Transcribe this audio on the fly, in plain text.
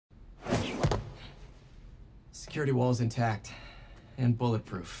security wall's intact and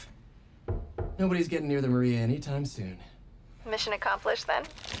bulletproof. Nobody's getting near the Maria anytime soon. Mission accomplished, then?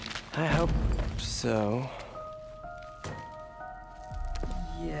 I hope so.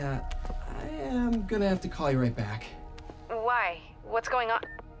 Yeah, I am gonna have to call you right back. Why? What's going on?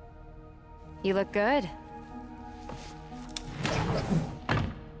 You look good.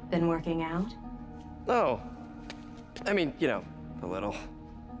 Been working out? Oh. I mean, you know, a little.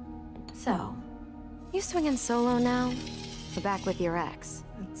 So, you swinging solo now? Or back with your ex?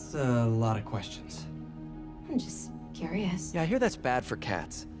 It's a lot of questions. I'm just curious. Yeah, I hear that's bad for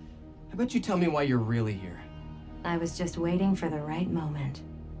cats. How about you tell me why you're really here? I was just waiting for the right moment.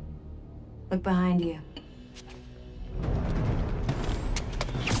 Look behind you.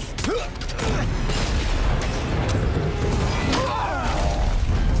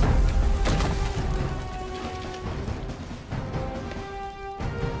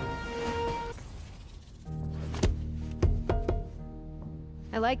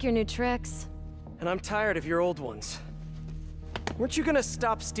 I like your new tricks. And I'm tired of your old ones. Weren't you gonna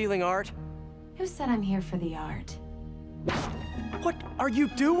stop stealing art? Who said I'm here for the art? What are you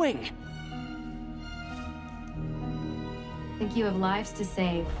doing? Think you have lives to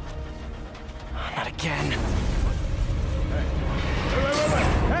save. Not again.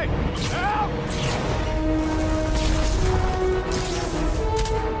 Hey! Help!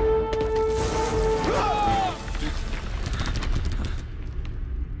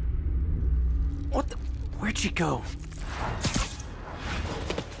 What the? Where'd she go?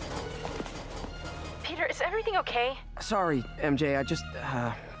 Peter, is everything okay? Sorry, MJ, I just,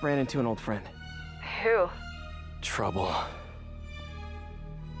 ran into an old friend. Who? Trouble.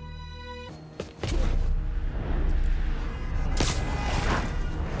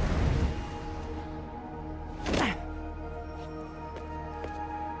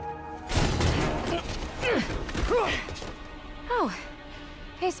 Oh.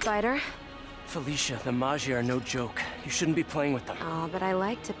 Hey, Spider. Felicia, the Magi are no joke. You shouldn't be playing with them. Oh, but I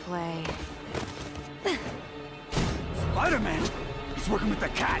like to play. Spider-Man! He's working with the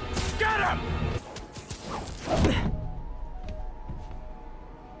cat! Get him!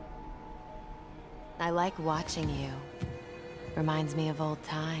 I like watching you. Reminds me of old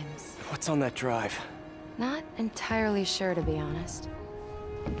times. What's on that drive? Not entirely sure, to be honest.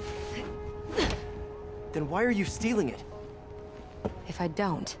 Then why are you stealing it? If I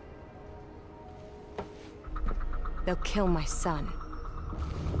don't, they'll kill my son.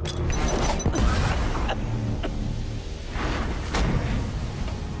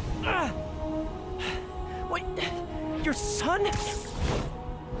 Wait, your son?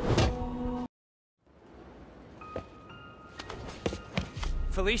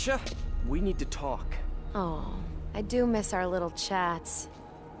 Felicia, we need to talk. Oh, I do miss our little chats.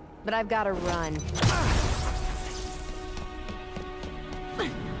 But I've got to run.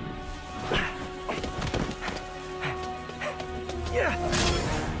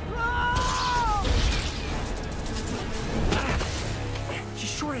 She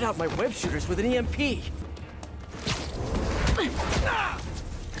shorted out my web shooters with an EMP.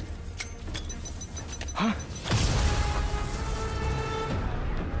 Huh?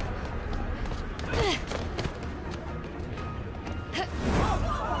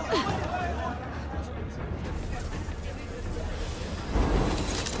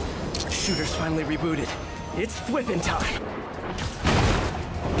 Shooter's finally rebooted. It's flippin' time.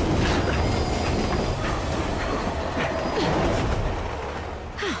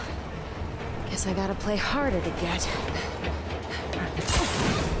 Guess I gotta play harder to get.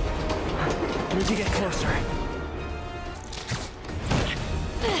 Need to get closer.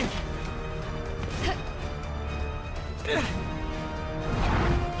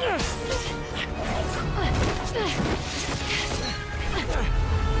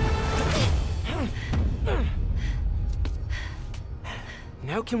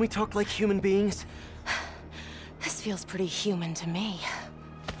 Now can we talk like human beings? This feels pretty human to me.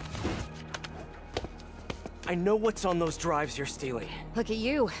 I know what's on those drives you're stealing. Look at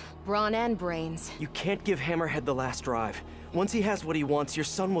you, brawn and brains. You can't give Hammerhead the last drive. Once he has what he wants, your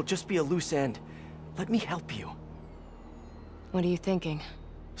son will just be a loose end. Let me help you. What are you thinking?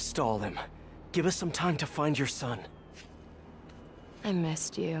 Stall him. Give us some time to find your son. I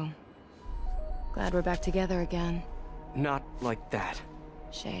missed you. Glad we're back together again. Not like that.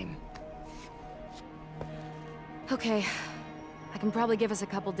 Shame. Okay. I can probably give us a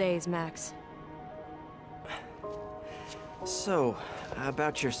couple days, max. So,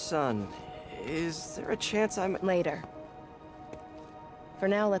 about your son, is there a chance I'm... Later. For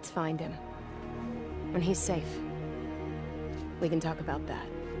now, let's find him. When he's safe, we can talk about that.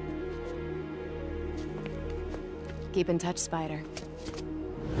 Keep in touch, Spider.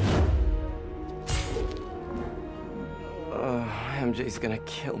 MJ's gonna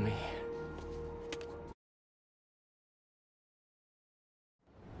kill me.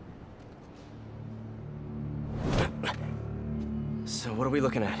 So what are we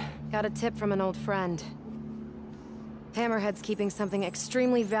looking at? Got a tip from an old friend. Hammerhead's keeping something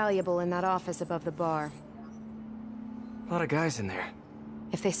extremely valuable in that office above the bar. A lot of guys in there.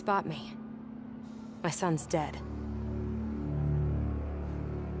 If they spot me, my son's dead.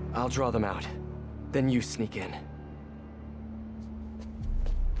 I'll draw them out. Then you sneak in.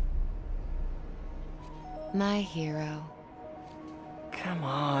 My hero. Come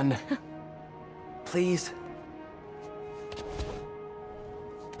on. Please.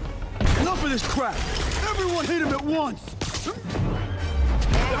 Enough of this crap! Everyone hit him at once!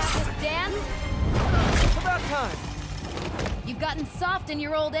 Dance? About time. You've gotten soft in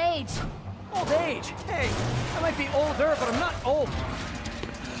your old age. Old age? Hey, I might be older, but I'm not old.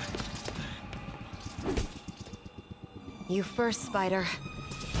 You first, Spider.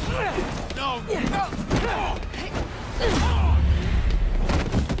 No!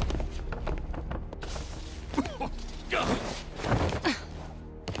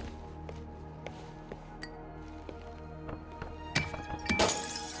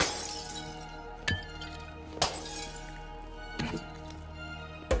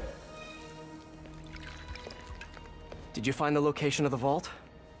 Did you find the location of the vault?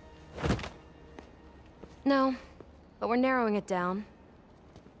 No, but we're narrowing it down.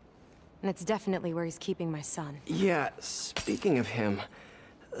 And it's definitely where he's keeping my son. Yeah, speaking of him,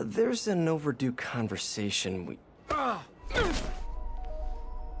 there's an overdue conversation Do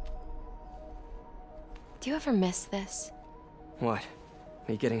you ever miss this? What?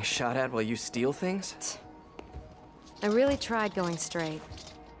 Me getting shot at while you steal things? I really tried going straight.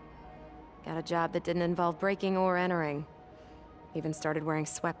 Got a job that didn't involve breaking or entering. Even started wearing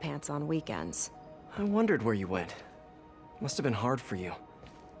sweatpants on weekends. I wondered where you went. Must have been hard for you.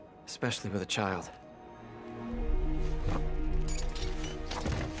 Especially with a child.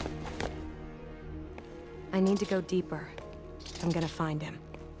 I need to go deeper. I'm gonna find him.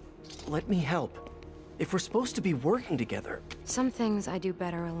 Let me help. If we're supposed to be working together... Some things I do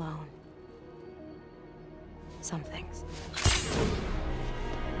better alone. Some things.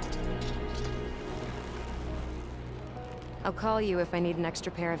 I'll call you if I need an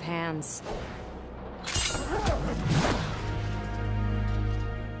extra pair of hands.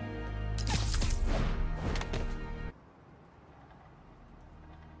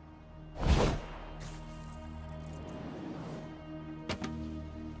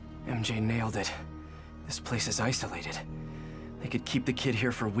 MJ nailed it. This place is isolated. They could keep the kid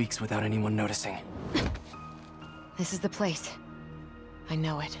here for weeks without anyone noticing. This is the place. I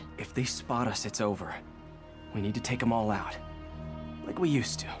know it. If they spot us, it's over. We need to take them all out. Like we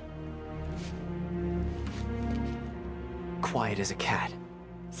used to. Quiet as a cat.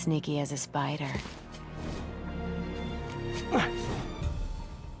 Sneaky as a spider.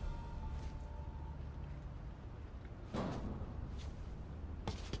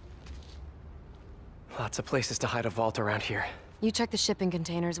 Lots of places to hide a vault around here. You check the shipping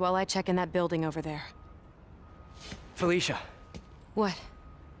containers while I check in that building over there. Felicia, What?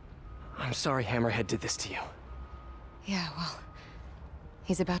 I'm sorry Hammerhead did this to you. Yeah, well...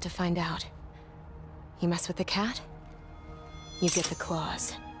 he's about to find out. You mess with the cat? You get the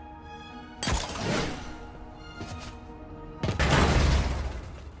claws.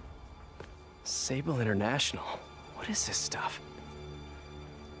 Sable International? What is this stuff?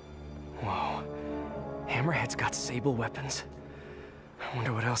 Whoa. Hammerhead's got Sable weapons. I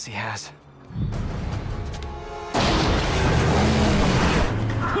wonder what else he has.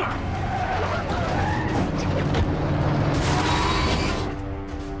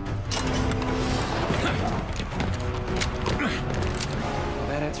 Well,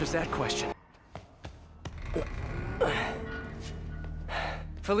 that answers that question.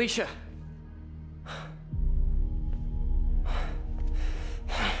 Felicia!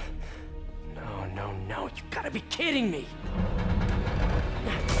 No, you gotta be kidding me!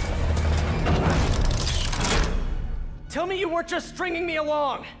 Tell me you weren't just stringing me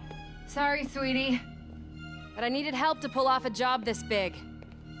along! Sorry, sweetie. But I needed help to pull off a job this big.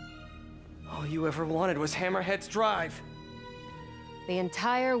 All you ever wanted was Hammerhead's drive. The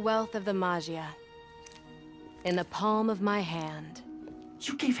entire wealth of the Magia. In the palm of my hand.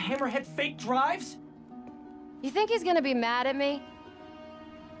 You gave Hammerhead fake drives? You think he's gonna be mad at me?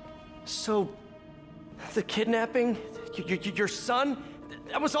 So, the kidnapping? Your son?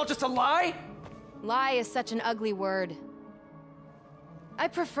 That was all just a lie? Lie is such an ugly word. I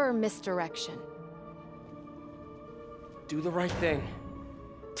prefer misdirection. Do the right thing.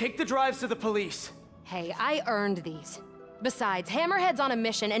 Take the drives to the police. Hey, I earned these. Besides, Hammerhead's on a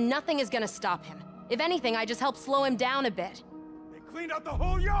mission and nothing is gonna stop him. If anything, I just help slow him down a bit. They cleaned out the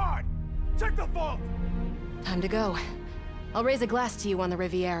whole yard! Check the vault! Time to go. I'll raise a glass to you on the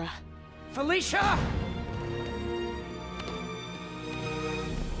Riviera. Felicia!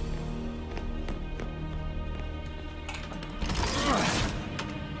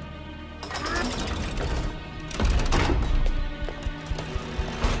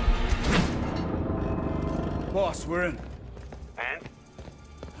 Boss, we're in. And?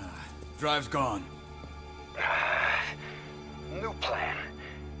 Drive's gone. New plan.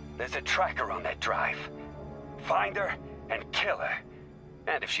 There's a tracker on that drive. Find her and kill her.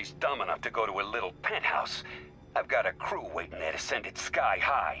 And if she's dumb enough to go to her little penthouse, I've got a crew waiting there to send it sky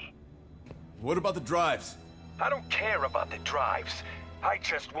high. What about the drives? I don't care about the drives. I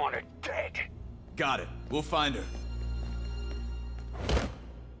just want her dead. Got it. We'll find her.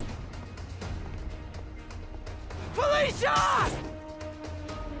 Felicia!